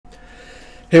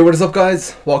Hey, what is up,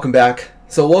 guys? Welcome back.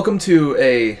 So welcome to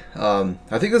a,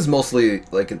 I think this is mostly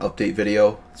like an update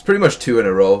video. It's pretty much two in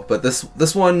a row, but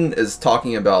this one is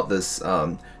talking about this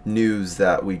news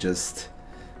that we just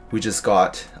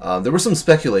got. There was some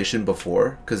speculation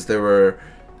before, because there were,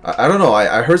 I don't know,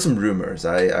 I heard some rumors.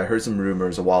 I heard some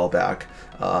rumors a while back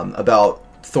about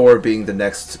Thor being the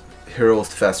next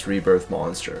Heroes Fest Rebirth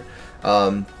monster.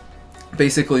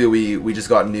 Basically, we just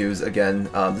got news again.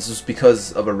 This was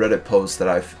because of a Reddit post that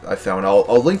I found.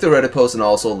 I'll link the Reddit post, and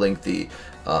I'll also link the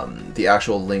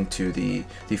actual link to the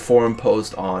forum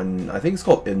post on, I think it's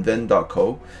called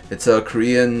inven.co. It's a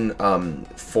Korean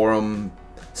forum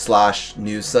 /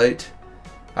 news site.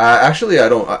 Actually, I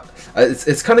don't.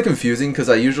 It's kind of confusing because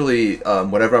I usually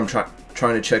whenever I'm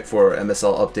trying to check for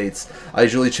MSL updates, I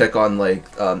usually check on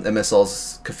like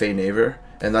MSL's Cafe Neighbor.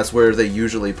 And that's where they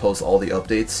usually post all the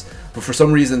updates. But for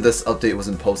some reason, this update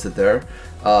wasn't posted there.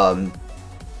 But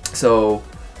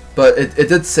it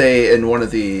did say in one of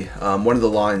the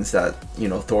lines that, you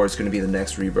know, Thor is going to be the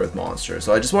next Rebirth monster.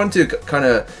 So I just wanted to kind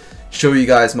of show you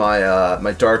guys my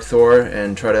my Dark Thor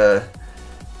and try to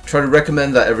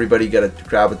recommend that everybody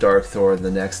grab a Dark Thor in the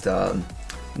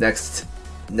next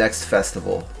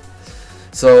festival.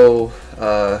 So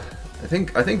I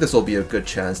think this will be a good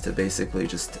chance to basically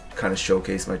just kind of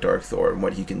showcase my Dark Thor and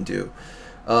what he can do.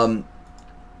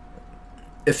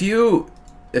 If you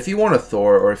want a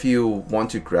Thor, or if you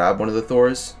want to grab one of the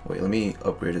Thors, wait, let me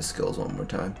upgrade his skills one more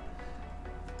time.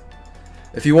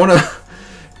 If you want to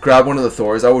grab one of the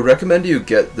Thors, I would recommend you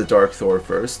get the Dark Thor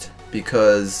first,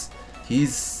 because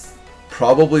he's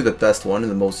probably the best one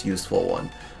and the most useful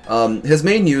one. His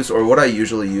main use, or what I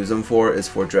usually use him for, is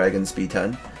for Dragon Speed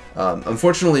 10.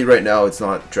 Unfortunately, right now it's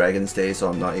not Dragon's Day, so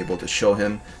I'm not able to show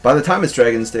him. By the time it's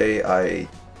Dragon's Day,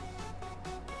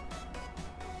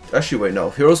 actually, wait, no.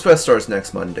 Heroes Fest starts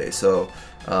next Monday, so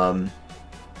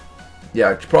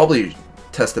yeah, I could probably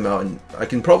test him out, and I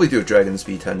can probably do a Dragon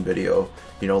Speed 10 video,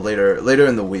 you know, later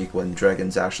in the week when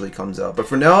Dragons actually comes out. But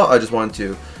for now, I just wanted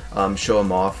to show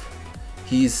him off.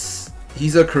 He's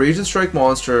a Courageous Strike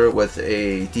monster with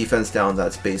a defense down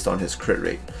that's based on his crit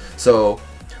rate. So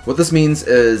what this means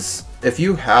is, if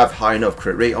you have high enough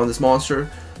crit rate on this monster,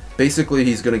 basically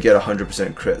he's going to get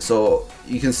 100% crit. So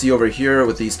you can see over here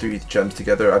with these three gems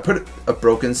together, I put a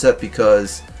broken set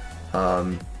because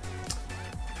I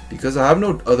have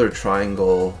no other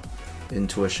triangle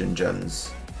intuition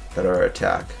gems that are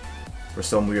attack for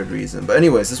some weird reason. But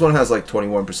anyways, this one has like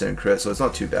 21% crit, so it's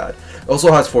not too bad. It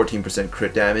also has 14%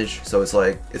 crit damage, so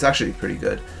it's actually pretty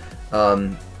good.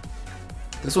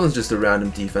 This one's just a random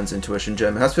defense intuition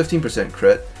gem. It has 15%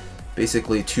 crit,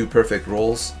 basically 2 perfect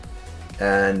rolls,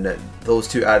 and those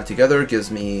two added together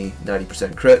gives me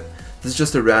 90% crit. This is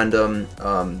just a random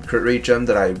crit rate gem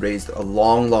that I raised a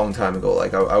long time ago.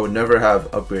 Like I would never have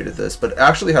upgraded this, but it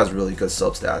actually has really good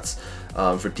substats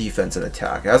for defense and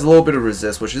attack. It has a little bit of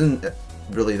resist, which isn't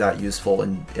really that useful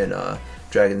in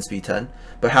Dragon Speed 10,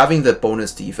 but having the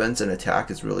bonus defense and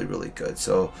attack is really good.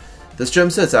 So this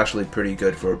gem set's actually pretty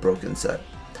good for a broken set.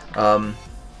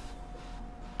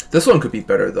 This one could be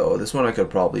better though. This one I could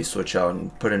probably switch out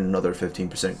and put in another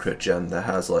 15% crit gem that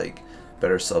has like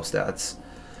better substats.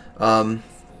 But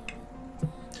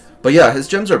yeah, his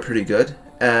gems are pretty good,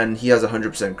 and he has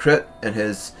 100% crit, and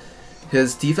his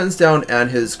defense down and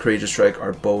his Courageous Strike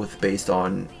are both based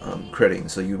on critting.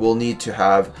 So you will need to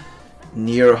have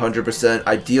near 100%.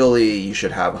 Ideally, you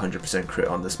should have 100% crit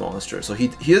on this monster. So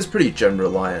he is pretty gem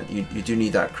reliant. You do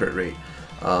need that crit rate.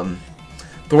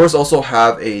 Thors also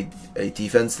have a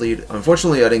defense lead.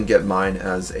 Unfortunately, I didn't get mine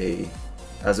as a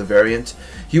variant.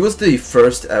 He was the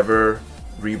first ever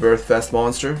Rebirth Fest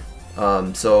monster.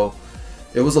 So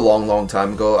it was a long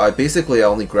time ago. I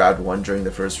only grabbed one during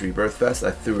the first Rebirth Fest.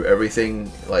 I threw everything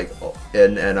like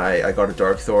in, and I got a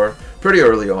Dark Thor pretty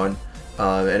early on.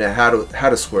 And it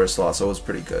had a square slot, so it was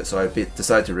pretty good. So I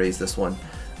decided to raise this one,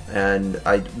 and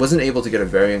I wasn't able to get a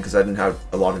variant because I didn't have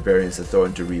a lot of variants to throw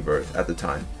into Rebirth at the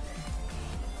time.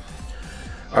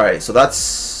 All right, so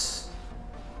that's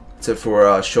it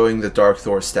for showing the Dark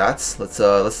Thor stats.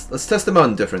 Let's test them out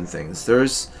on different things.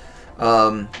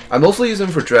 I mostly use him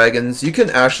for dragons. You can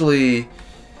actually,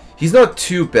 he's not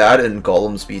too bad in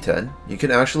Golem Speed 10. You can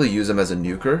actually use him as a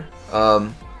nuker.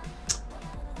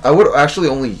 I would actually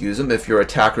only use him if your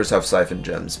attackers have Siphon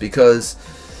Gems, because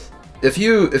if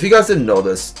you guys didn't know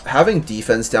this, having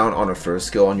defense down on a first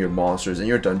skill on your monsters in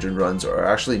your dungeon runs are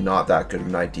actually not that good of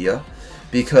an idea,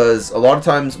 because a lot of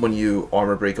times when you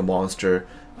armor break a monster,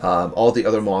 all the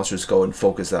other monsters go and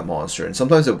focus that monster, and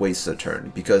sometimes it wastes a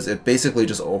turn because it basically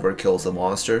just overkills the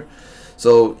monster.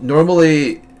 So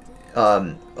normally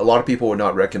a lot of people would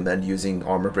not recommend using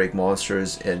armor break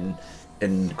monsters in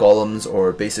golems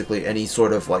or basically any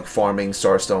sort of like farming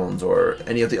starstones or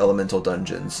any of the elemental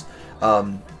dungeons.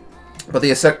 But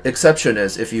the exception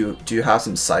is if you do have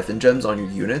some siphon gems on your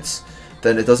units,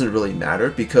 then it doesn't really matter,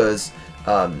 because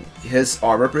his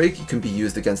armor break can be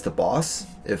used against the boss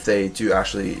if they do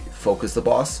actually focus the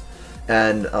boss.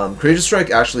 And Courageous Strike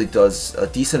actually does a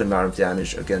decent amount of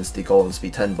damage against the Golem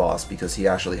Speed 10 boss because he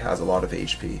actually has a lot of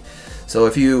HP. So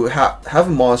if you have a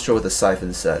monster with a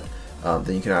siphon set,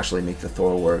 then you can actually make the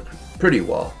Thor work pretty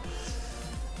well.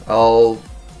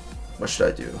 What should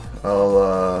I do?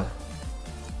 I'll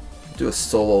do a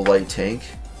solo light tank,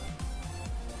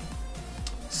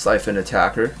 siphon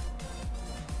attacker,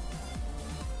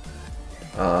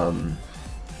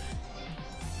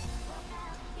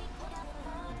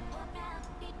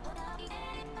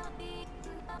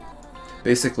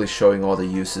 basically showing all the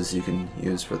uses you can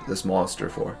use for this monster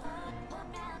for.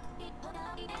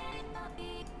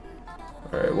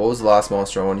 Alright, what was the last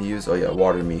monster I want to use? Oh yeah,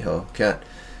 Water Miho.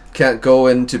 Can't go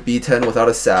into B10 without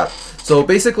a sap. So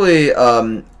basically,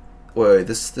 wait,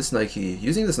 this Nike,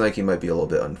 using this Nike might be a little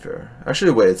bit unfair.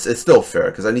 Actually, wait, it's still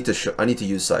fair because I need to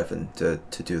use Siphon to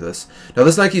do this. Now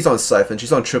this Nike's on Siphon.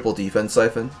 She's on triple defense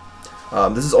Siphon.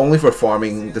 This is only for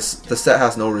farming. The set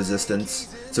has no resistance.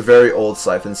 It's a very old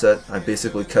Siphon set. I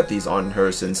basically kept these on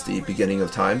her since the beginning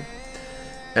of time,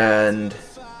 and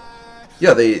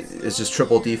yeah, it's just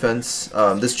triple defense.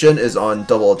 This Jin is on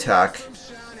double attack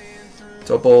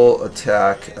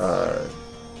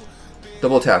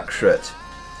crit.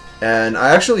 And I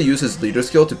actually use his leader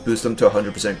skill to boost him to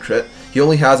 100% crit. He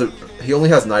only has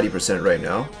 90% right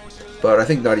now, but I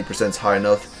think 90% is high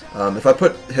enough. If I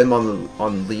put him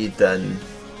on lead, then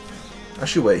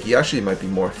actually wait, he actually might be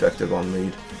more effective on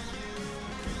lead.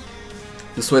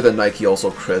 This way the Nike also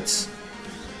crits,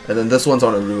 and then this one's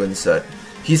on a ruin set.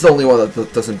 He's the only one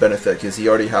that doesn't benefit because he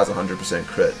already has 100%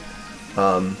 crit.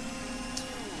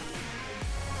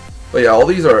 But yeah, all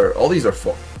these are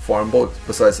farmable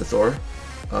besides the Thor.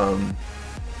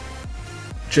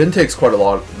 Jin takes quite a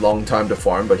long time to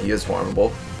farm, but he is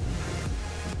farmable.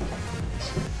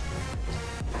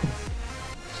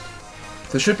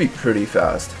 This should be pretty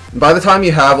fast. By the time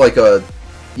you have like a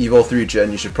Evo 3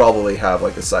 Jin, you should probably have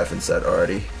like a Siphon set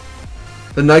already.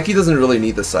 The Nike doesn't really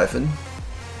need the Siphon,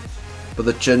 but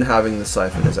the Jin having the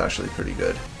Siphon is actually pretty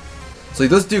good. So he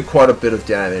does do quite a bit of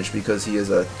damage because he is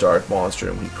a dark monster,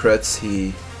 and when he crits,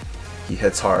 he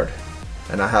hits hard.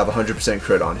 And I have 100%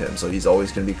 crit on him, so he's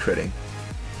always going to be critting.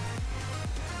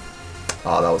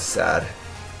 Oh, that was sad.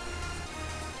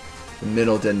 The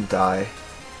Minnow didn't die.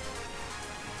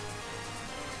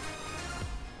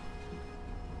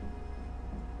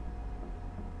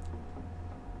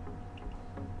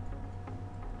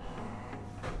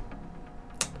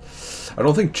 I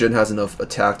don't think Jin has enough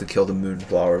attack to kill the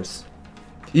Moonflowers.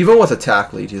 Even with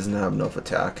attack lead, he doesn't have enough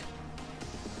attack.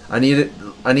 I need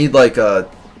like a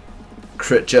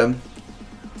crit gem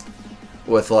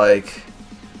with like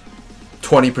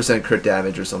 20% crit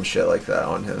damage or some shit like that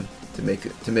on him to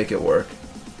make it work.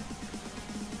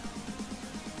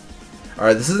 All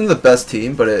right, this isn't the best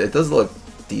team, but it does look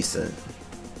decent.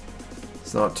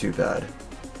 It's not too bad.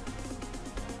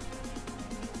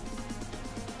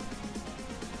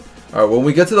 Alright, when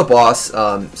we get to the boss,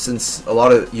 since a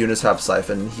lot of units have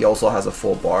Siphon, he also has a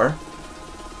full bar.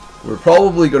 We're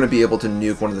probably going to be able to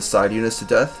nuke one of the side units to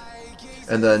death,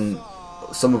 and then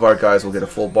some of our guys will get a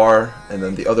full bar, and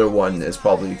then the other one is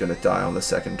probably going to die on the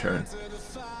second turn.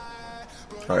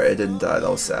 Alright, it didn't die, that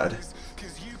was sad.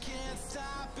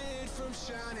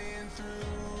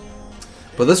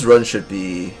 But this run should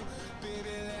be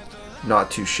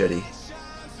not too shitty.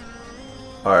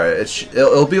 Alright,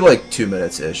 it'll be like 2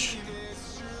 minutes-ish.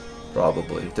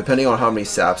 Probably. Depending on how many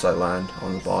saps I land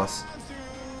on the boss.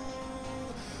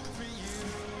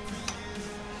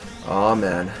 Aw,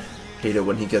 man. Hate it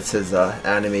when he gets his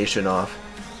animation off.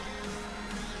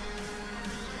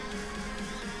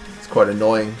 It's quite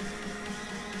annoying.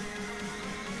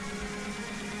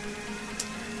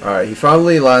 Alright, he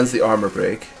finally lands the armor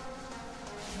break.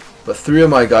 But 3 of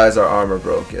my guys are armor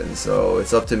broken, so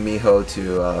it's up to Miho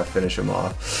to finish him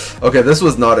off. Okay, this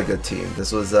was not a good team.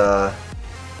 This was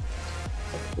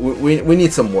we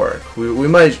need some work. We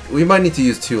might need to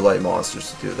use 2 light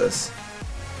monsters to do this.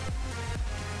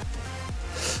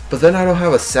 But then I don't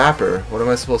have a sapper. What am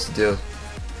I supposed to do?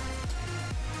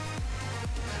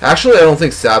 Actually, I don't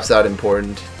think sap's that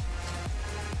important.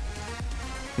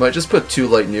 Might just put 2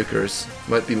 light nukers.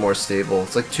 Might be more stable.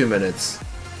 It's like 2 minutes.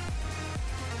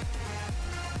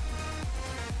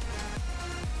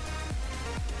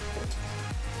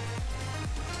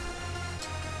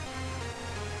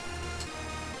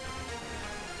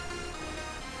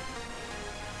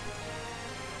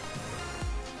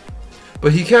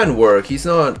 But he can work. He's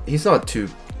not too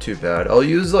bad. I'll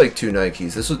use like 2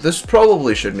 Nikes. This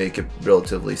probably should make it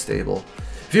relatively stable.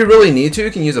 If you really need to,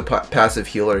 you can use a passive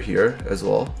healer here as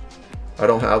well. I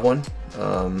don't have one.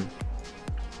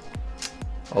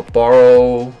 I'll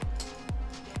borrow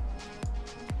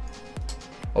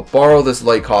this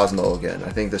Light Cosmo again. I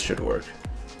think this should work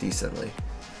decently.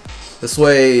 This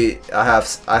way I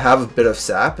have a bit of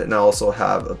sap, and I also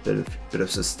have a bit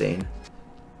of sustain.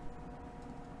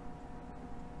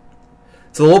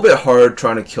 It's a little bit hard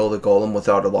trying to kill the golem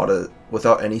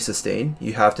without any sustain.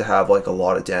 You have to have like a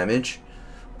lot of damage,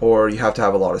 or you have to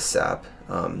have a lot of sap.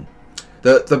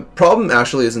 The problem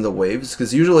actually isn't the waves,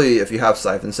 because usually if you have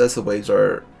siphon sets, the waves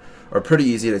are pretty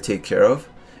easy to take care of.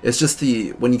 It's just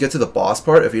when you get to the boss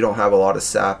part, if you don't have a lot of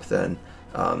sap, then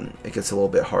it gets a little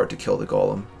bit hard to kill the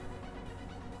golem.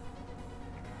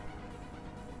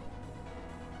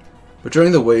 But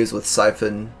during the waves with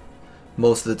siphon,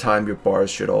 most of the time your bars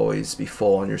should always be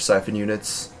full on your siphon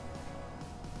units.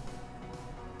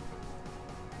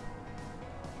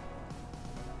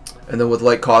 And then with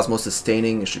Light Cosmo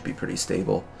sustaining, it should be pretty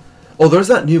stable. Oh, there's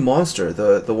that new monster,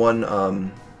 the one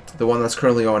that's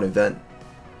currently on event.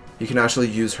 You can actually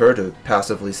use her to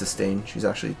passively sustain. She's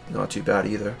actually not too bad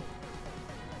either.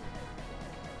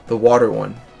 The water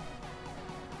one.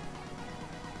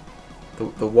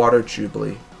 The water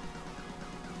Jubilee.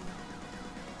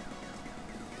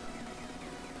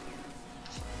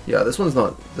 Yeah, this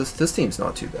team's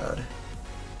not too bad.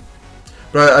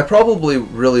 But I probably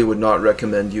really would not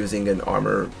recommend using an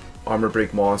armor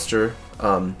break monster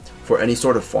for any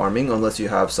sort of farming unless you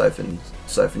have siphon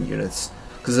units.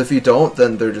 Because if you don't,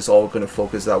 then they're just all going to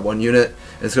focus that one unit,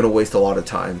 and it's going to waste a lot of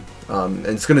time. And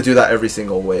it's going to do that every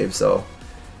single wave, so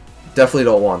definitely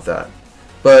don't want that.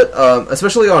 But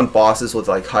especially on bosses with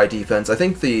like high defense, I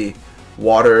think the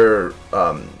water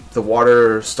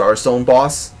Starstone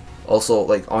boss, also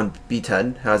like on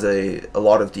B10, has a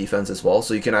lot of defense as well,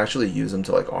 so you can actually use them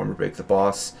to like armor break the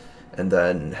boss, and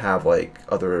then have like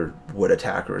other wood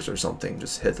attackers or something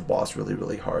just hit the boss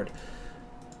really hard.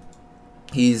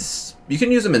 You can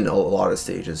use him in a lot of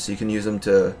stages. So you can use him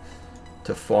to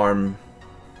farm.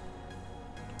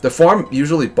 Farm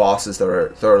usually bosses that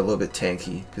are a little bit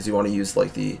tanky, because you want to use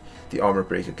like the armor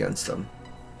break against them.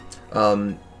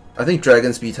 I think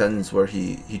Dragon's B10 is where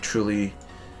he truly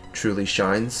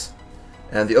shines.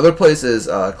 And the other place is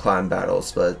clan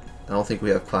battles, but I don't think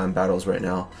we have clan battles right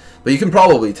now. But you can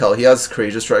probably tell he has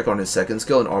Courageous Strike on his second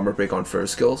skill and Armor Break on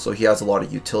first skill, so he has a lot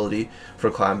of utility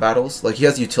for clan battles. Like, he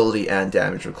has utility and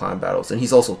damage for clan battles, and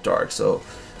he's also dark, so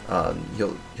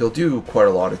he'll do quite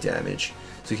a lot of damage.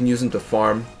 So you can use him to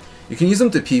farm. You can use him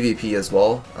to PvP as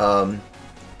well.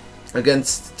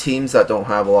 Against teams that don't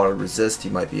have a lot of resist,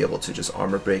 you might be able to just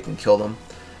Armor Break and kill them.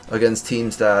 Against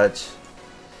teams that...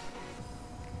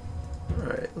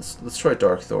 Alright, let's try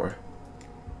Dark Thor.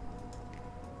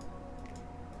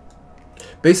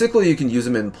 Basically, you can use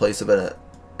him in place of an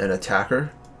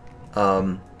attacker.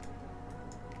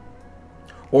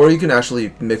 Or you can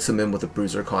actually mix him in with a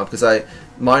bruiser comp, because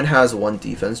mine has 1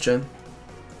 defense gem.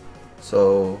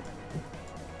 So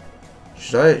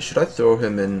should I throw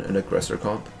him in an aggressor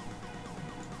comp?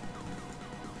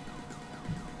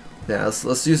 Yeah,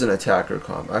 let's use an attacker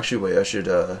comp. Actually, wait, I should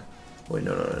wait,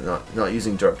 no, not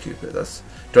using Dark Cupid.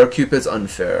 Dark Cupid's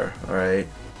unfair. All right.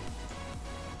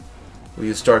 We'll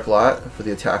use Dark Lat for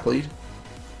the attack lead.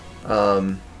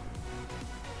 We'll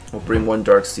bring 1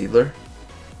 Dark Seedler.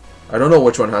 I don't know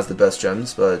which one has the best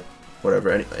gems, but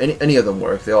whatever. Any of them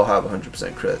work. They all have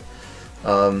 100% crit.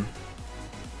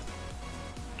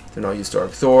 Then I'll use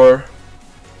Dark Thor.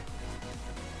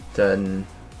 Then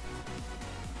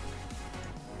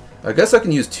I guess I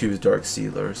can use 2 Dark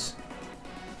Seedlers.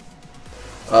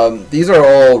 These are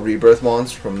all Rebirth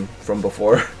mons from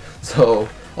before, so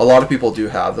a lot of people do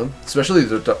have them, especially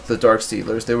the Dark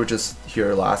Seedlers. They were just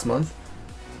here last month,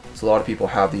 so a lot of people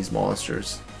have these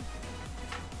monsters.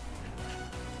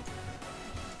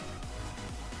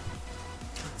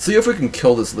 See if we can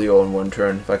kill this Leo in 1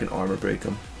 turn, if I can armor break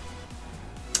him.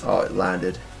 Oh, it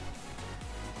landed.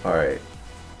 Alright.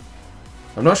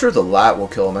 I'm not sure if the Lat will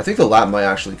kill him. I think the Lat might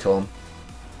actually kill him.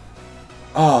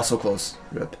 Oh, so close.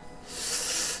 Rip.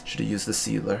 Should have used the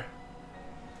Seedler.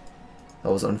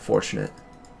 That was unfortunate.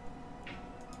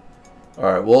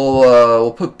 Alright,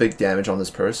 we'll put big damage on this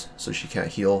purse, so she can't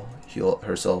heal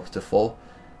herself to full.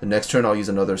 The next turn I'll use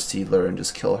another Seedler and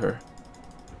just kill her.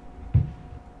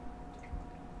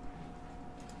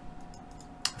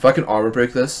 If I can armor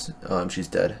break this, she's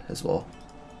dead as well.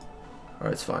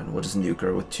 Alright, it's fine. We'll just nuke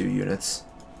her with 2 units.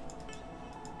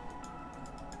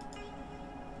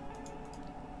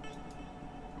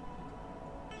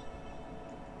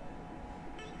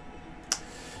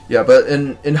 Yeah, but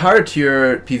in higher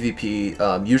tier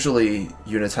PvP, usually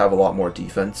units have a lot more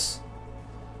defense.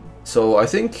 So I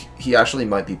think he actually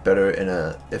might be better in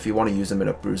if you want to use him in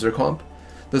a bruiser comp.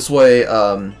 This way,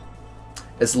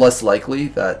 it's less likely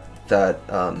that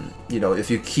you know,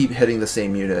 if you keep hitting the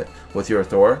same unit with your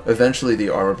Thor, eventually the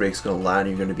armor break's going to land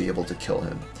and you're going to be able to kill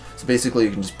him. So basically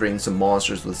you can just bring some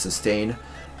monsters with sustain,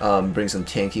 bring some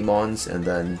tanky mons, and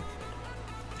then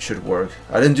it should work.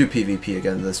 I didn't do PvP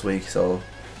again this week, so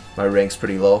my rank's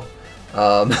pretty low.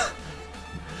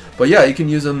 But yeah, you can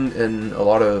use him in a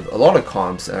lot of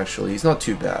comps actually. He's not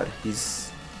too bad.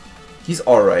 He's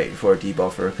alright for a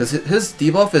debuffer, because his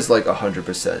debuff is like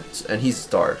 100%, and he's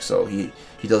dark, so he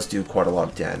does do quite a lot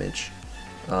of damage.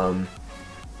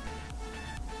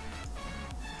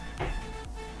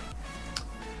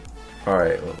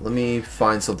 Alright, well, let me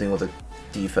find something with a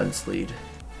defense lead.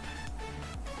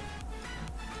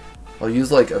 I'll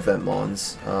use like event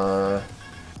mons.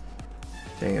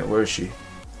 Dang it, where is she?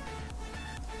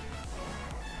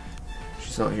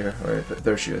 She's not here. Alright,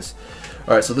 there she is.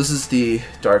 Alright, so this is the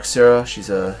Dark Sarah.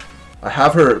 She's a... I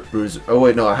have her bruiser... Oh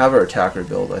wait, no, I have her attacker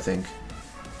build, I think.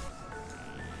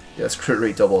 Yes, crit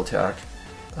rate double attack.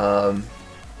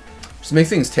 Just make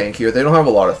things tankier. They don't have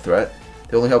a lot of threat.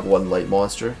 They only have one light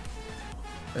monster.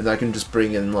 And I can just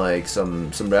bring in like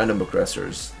some random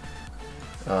aggressors.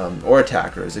 Or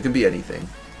attackers. It could be anything.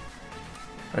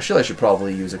 Actually, I should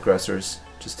probably use aggressors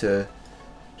just to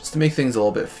make things a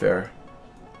little bit fair.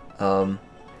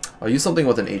 I'll use something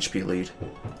with an HP lead,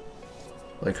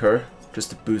 like her,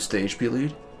 just to boost the HP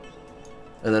lead,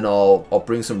 and then I'll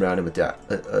bring some random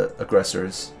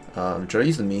aggressors. Should I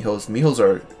use the Mihos? The Mihos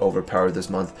are overpowered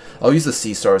this month. I'll use the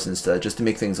Sea Stars instead, just to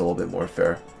make things a little bit more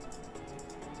fair.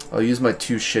 I'll use my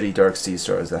 2 shitty Dark Sea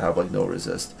Stars that have like no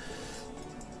resist.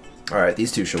 Alright,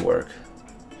 these 2 should work.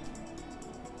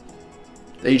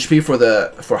 The HP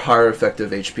for higher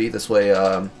effective HP, this way,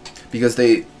 because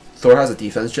Thor has a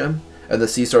defense gem, and the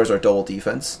Sea Stars are double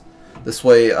defense. This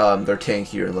way, they're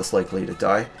tankier and less likely to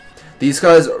die. These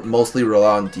guys mostly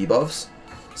rely on debuffs,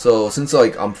 so since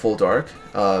like I'm full dark,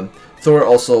 Thor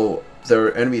also,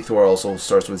 their enemy Thor also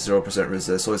starts with 0%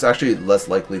 resist, so it's actually less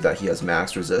likely that he has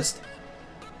max resist.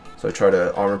 So I try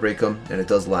to armor break him, and it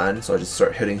does land, so I just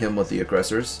start hitting him with the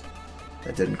aggressors.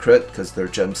 It didn't crit, because their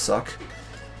gems suck.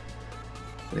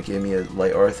 And it gave me a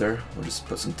light Arthur. We'll just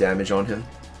put some damage on him.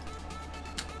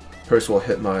 First will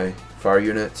hit my fire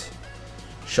unit,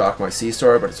 shock my Sea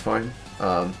Star, but it's fine.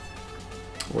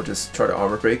 We'll just try to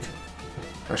armor break.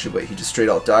 Actually, wait, he just straight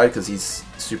out died because he's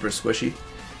super squishy.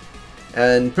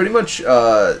 And pretty much,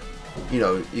 you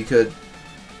know, you could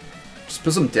just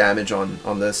put some damage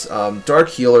on this. Dark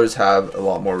healers have a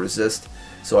lot more resist,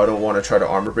 so I don't want to try to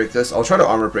armor break this. I'll try to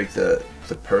armor break the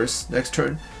purse next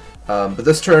turn. But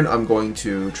this turn, I'm going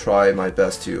to try my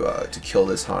best to kill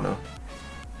this Hana.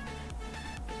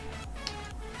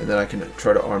 And then I can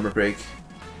try to armor break,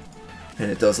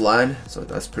 and it does land, so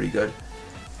that's pretty good.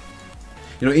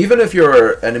 You know, even if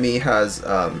your enemy has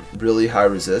really high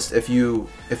resist, if you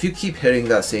keep hitting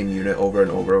that same unit over and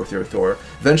over with your Thor,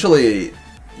 eventually,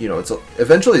 you know,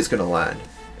 eventually it's gonna land.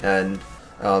 And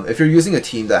if you're using a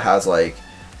team that has like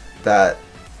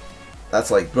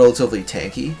that's like relatively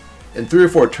tanky, in 3 or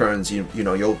 4 turns, you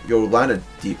know, you'll land a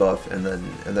debuff, and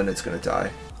then it's gonna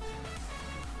die.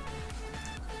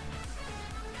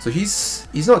 So he's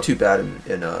not too bad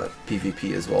in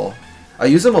PvP as well. I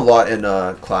use him a lot in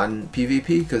clan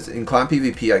PvP, because in clan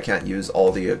PvP I can't use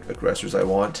all the aggressors I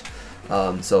want.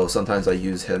 So sometimes I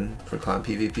use him for clan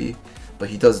PvP, but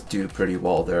he does do pretty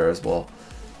well there as well.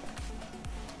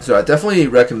 So I definitely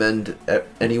recommend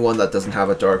anyone that doesn't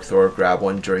have a Dark Thor grab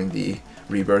one during the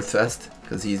Rebirth Fest,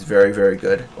 because he's very, very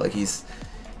good. Like he's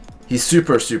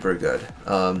super, super good.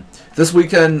 This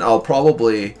weekend I'll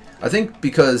probably, I think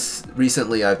because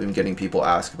recently I've been getting people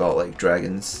ask about like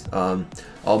dragons,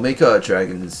 I'll make a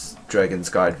dragons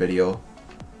guide video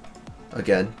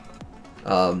again,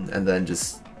 and then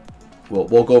just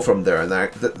we'll go from there, and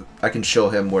I can show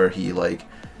him where he like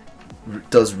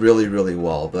does really, really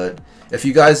well. But if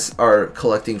you guys are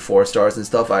collecting 4 stars and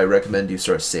stuff, I recommend you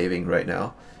start saving right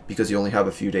now, because you only have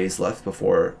a few days left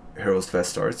before Heroes Fest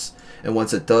starts, and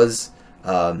once it does,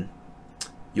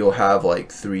 you'll have like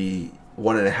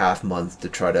 1.5 months to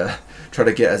try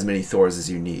to get as many Thors as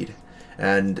you need.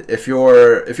 And if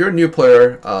you're a new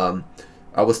player,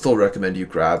 I would still recommend you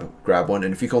grab one,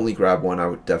 and if you can only grab one, I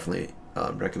would definitely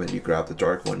recommend you grab the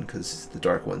dark one, because the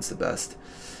dark one's the best.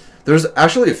 There's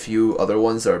actually a few other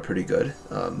ones that are pretty good.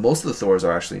 Most of the Thors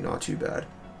are actually not too bad.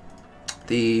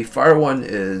 The fire one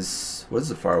is, what does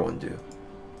the fire one do?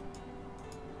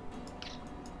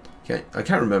 I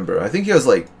can't remember. I think he has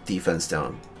like defense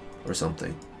down. or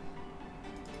something.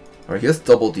 Alright, he has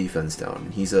double defense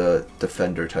down. He's a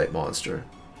defender type monster.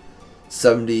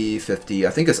 70, 50, I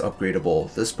think it's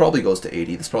upgradable. This probably goes to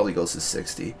 80, this probably goes to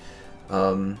 60.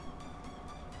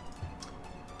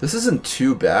 This isn't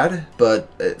too bad, but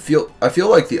I feel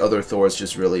like the other Thors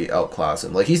just really outclass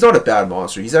him. Like, he's not a bad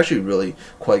monster. He's actually really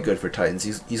quite good for Titans.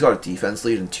 He's got a defense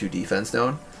lead and 2 defense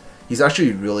down. He's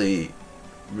actually really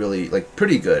like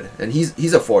pretty good, and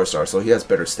he's a 4-star, so he has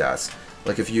better stats.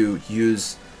 Like if you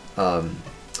use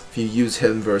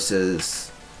him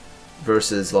versus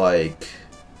like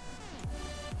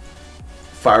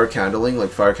Fire Candling,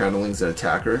 like Fire Candling's an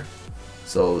attacker,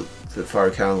 so the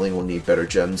Fire Candling will need better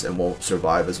gems and won't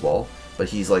survive as well. But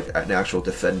he's like an actual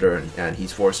defender, and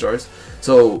he's 4 stars.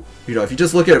 So, you know, if you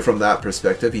just look at it from that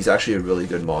perspective, he's actually a really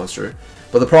good monster.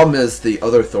 But the problem is the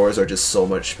other Thors are just so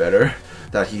much better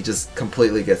that he just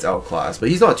completely gets outclassed. But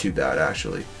he's not too bad,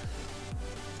 actually.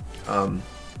 I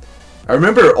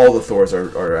remember all the Thors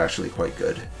are actually quite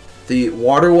good. The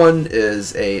water one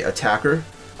is a attacker.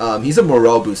 He's a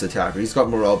morale boost attacker. He's got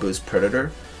morale boost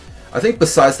Predator. I think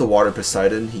besides the water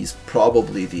Poseidon, he's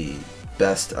probably the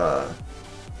best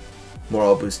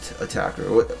morale boost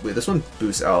attacker. Wait, this one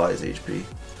boosts allies HP,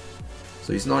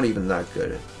 so he's not even that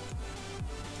good.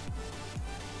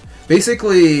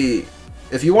 Basically,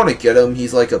 if you want to get him,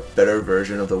 he's like a better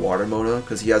version of the water Mona,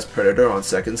 because he has Predator on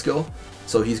 2nd skill,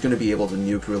 so he's going to be able to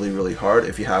nuke really hard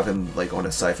if you have him like on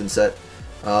a Siphon set.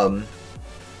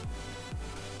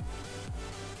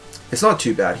 It's not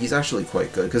too bad. He's actually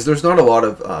quite good, because there's not a lot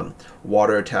of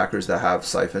water attackers that have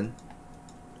Siphon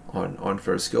on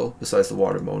 1st skill besides the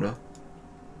water Mona.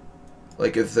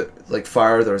 Like like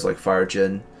fire, there's like Fire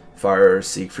Jin, Fire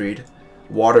Siegfried.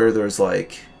 Water, there's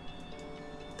like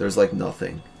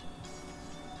nothing.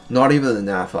 Not even the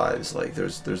Nat5s. Like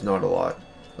there's not a lot.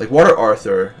 Like Water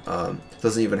Arthur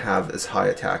doesn't even have as high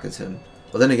attack as him.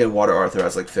 But then again, Water Arthur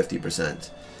has like 50%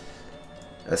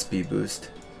 SP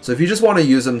boost. So if you just want to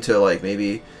use him to like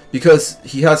maybe, because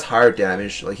he has higher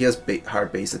damage, like he has higher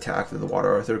base attack than the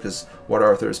Water Arthur, because Water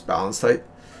Arthur is balance type.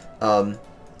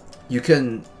 You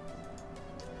can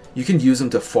use him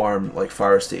to farm like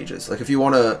fire stages. Like if you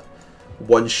want to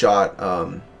one shot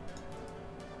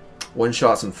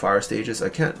some fire stages, I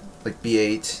can't, like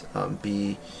B8,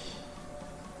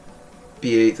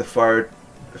 B8, the fire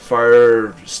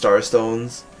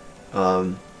Starstones.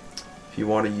 If you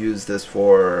want to use this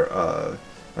for,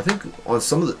 I think on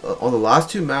on the last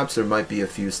 2 maps there might be a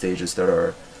few stages that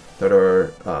are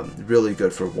really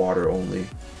good for water only.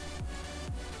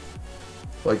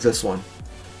 Like this one,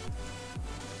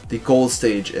 the gold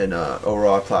stage in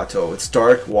Overwatch Plateau. It's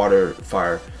dark, water,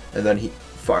 fire, and then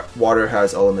water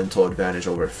has elemental advantage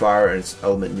over fire, and it's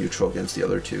element neutral against the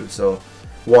other 2. So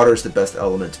water is the best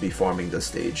element to be farming this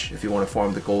stage. If you want to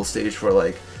farm the gold stage for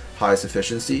like highest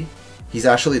efficiency, he's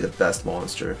actually the best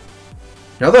monster.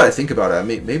 Now that I think about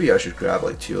it, maybe I should grab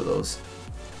like 2 of those,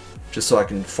 just so I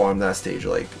can farm that stage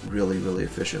like really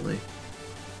efficiently.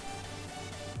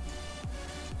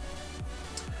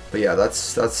 But yeah,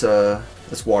 that's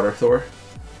Water Thor.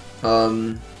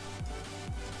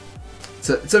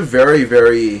 It's a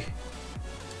very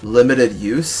limited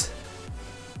use,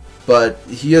 but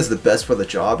he is the best for the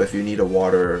job if you need a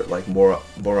water like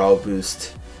morale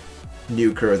boost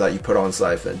nuker that you put on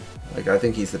Siphon. Like I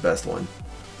think he's the best one.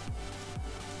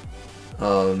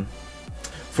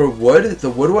 For wood, the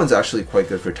wood one's actually quite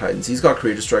good for Titans. He's got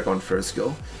Creature Strike on 1st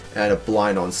skill and a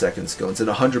blind on 2nd skill. It's an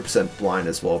 100% blind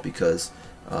as well, because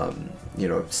you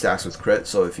know, it stacks with crit.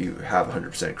 So if you have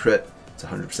 100% crit, it's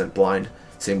 100% blind.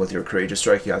 Same with your Courageous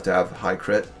Strike, you have to have high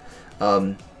crit.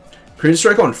 Courageous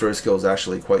Strike on 1st skill is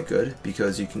actually quite good,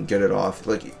 because you can get it off.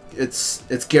 Like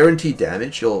it's guaranteed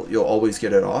damage. You'll always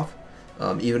get it off,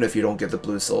 even if you don't get the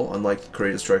blue soul. Unlike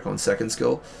Courageous Strike on 2nd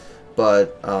skill,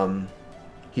 but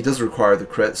he does require the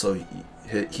crit, so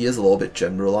he is a little bit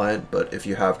gem reliant. But if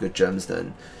you have good gems,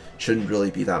 then shouldn't really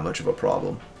be that much of a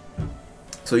problem.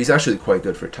 So he's actually quite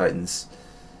good for Titans,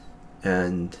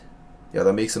 and yeah,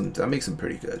 that makes him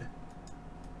pretty good.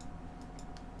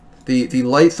 The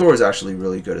Light Thor is actually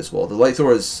really good as well. The Light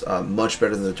Thor is much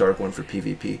better than the Dark one for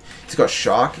PvP. He's got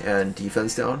shock and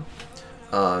defense down,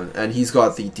 and he's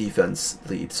got the defense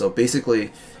lead. So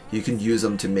basically, you can use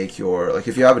him to make your, like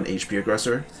if you have an HP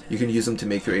aggressor, you can use him to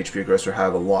make your HP aggressor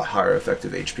have a lot higher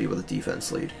effective HP with a defense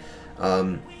lead.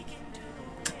 And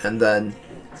then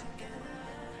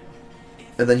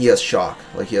he has shock.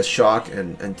 Like he has shock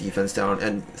and defense down.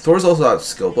 And Thor's also have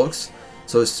skill books,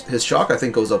 so his shock I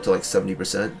think goes up to like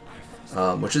 70%,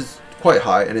 which is quite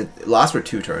high, and it lasts for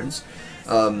 2 turns.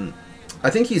 I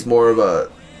think he's more of a,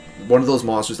 one of those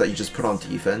monsters that you just put on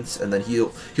defense, and then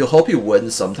he'll help you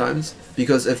win sometimes,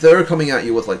 because if they're coming at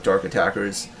you with like dark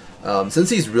attackers, since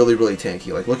he's really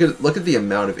tanky, like look at the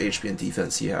amount of HP and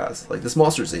defense he has. Like, this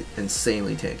monster is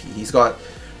insanely tanky. He's got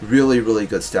really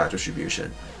good stat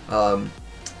distribution, and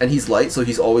he's light, so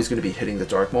he's always going to be hitting the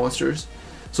dark monsters.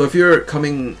 So if you're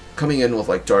coming in with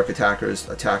like dark attackers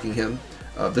attacking him,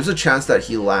 there's a chance that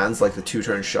he lands like the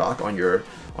 2-turn shock on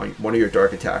one of your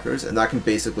dark attackers, and that can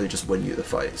basically just win you the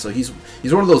fight. So he's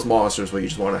one of those monsters where you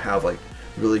just want to have like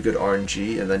really good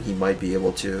RNG, and then he might be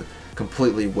able to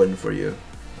completely win for you.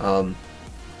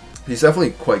 He's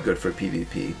definitely quite good for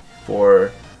PvP.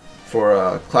 For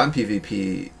clan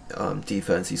PvP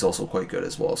defense, he's also quite good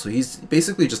as well. So he's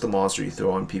basically just a monster you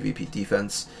throw on PvP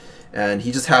defense, and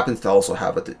he just happens to also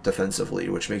have a defensive lead,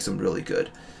 which makes him really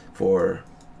good for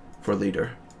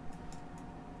leader.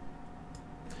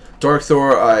 Dark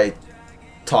Thor I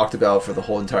talked about for the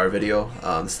whole entire video.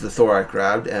 This is the Thor I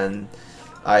grabbed, and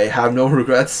I have no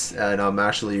regrets, and I'm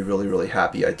actually really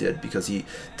happy I did, because he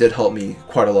did help me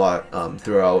quite a lot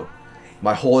throughout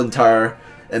my whole entire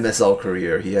MSL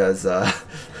career. He has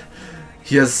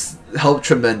he has helped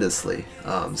tremendously.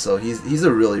 So he's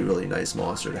a really nice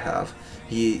monster to have.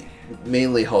 He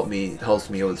mainly helps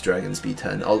me with Dragon Speed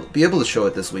 10. I'll be able to show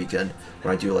it this weekend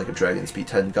when I do like a Dragon Speed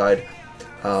 10 guide.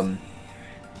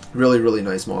 Really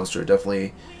nice monster.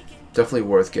 Definitely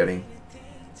worth getting.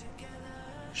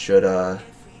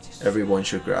 Everyone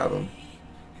should grab him.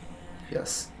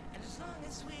 Yes.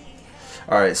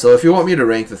 Alright, so if you want me to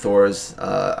rank the Thors,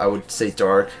 I would say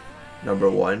Dark,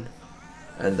 #1,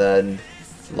 and then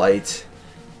Light,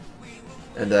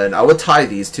 and then I would tie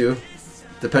these two,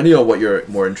 depending on what you're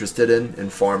more interested in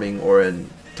farming or in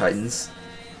Titans,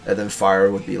 and then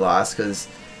Fire would be last, because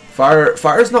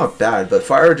Fire's not bad, but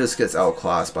Fire just gets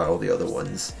outclassed by all the other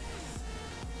ones.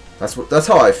 That's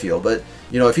how I feel. But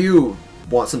you know, if you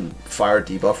want some Fire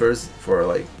debuffers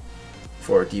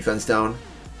for defense down,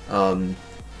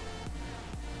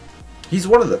 he's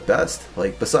one of the best.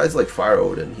 Like, besides like Fire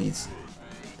Odin, he's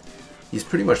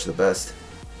pretty much the best.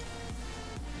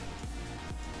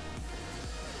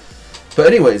 But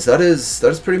anyways, that is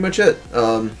pretty much it.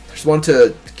 Just wanted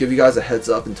to give you guys a heads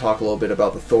up and talk a little bit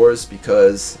about the Thors,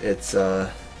 because it's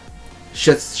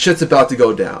shit's about to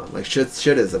go down. Like, shit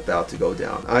is about to go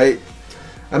down.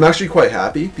 I'm actually quite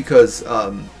happy, because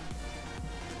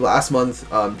last month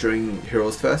during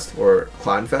Heroes Fest or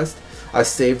Clan Fest, I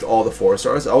saved all the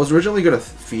 4-stars. I was originally gonna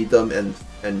feed them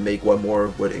and make one more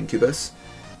with Incubus,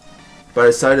 but I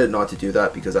decided not to do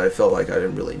that because I felt like I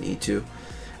didn't really need to,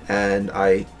 and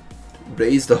I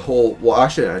raised the whole, well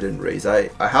actually I didn't raise, I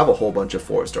have a whole bunch of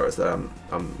 4-stars that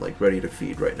I'm like ready to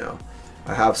feed right now.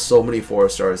 I have so many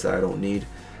 4-stars that I don't need.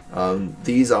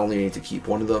 These I only need to keep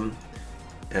one of them,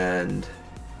 and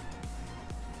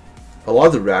a lot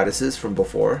of the Radises from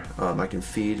before I can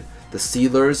feed. The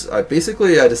Seedlers, I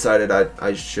decided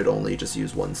I should only just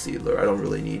use one Seedler. I don't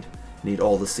really need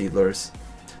all the Seedlers.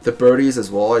 The Birdies as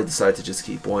well, I decided to just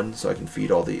keep one so I can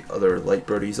feed all the other light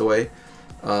birdies away.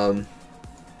 Then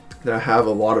I have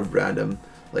a lot of random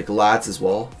like Lats as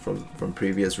well from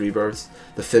previous rebirths.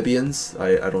 The Phibians,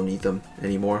 I don't need them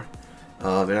anymore.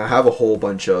 And I have a whole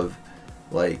bunch of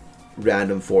like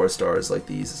random 4-stars, like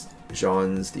these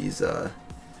Jeans, these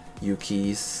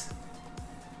Yukis,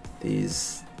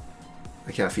 these,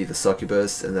 I can't feed the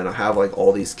Succubus, and then I have like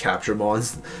all these capture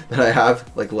mons that I have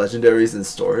like legendaries in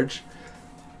storage,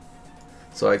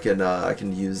 so I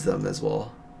can use them as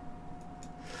well.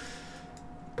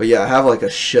 But yeah, I have like a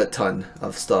shit ton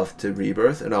of stuff to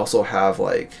rebirth, and I also have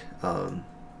like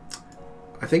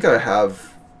I think I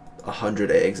have 100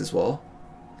 eggs as well,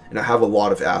 and I have a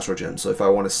lot of Astral Gems. So if I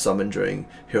want to summon during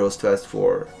Heroes Fest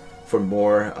for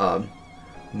more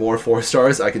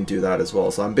 4-stars, I can do that as well.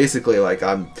 So I'm basically like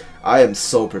I am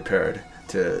so prepared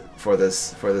for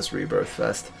this Rebirth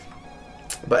Fest.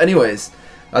 But anyways,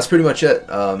 that's pretty much it.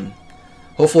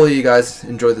 Hopefully you guys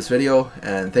enjoyed this video,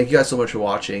 and thank you guys so much for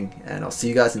watching, and I'll see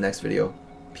you guys in the next video.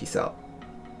 Peace out.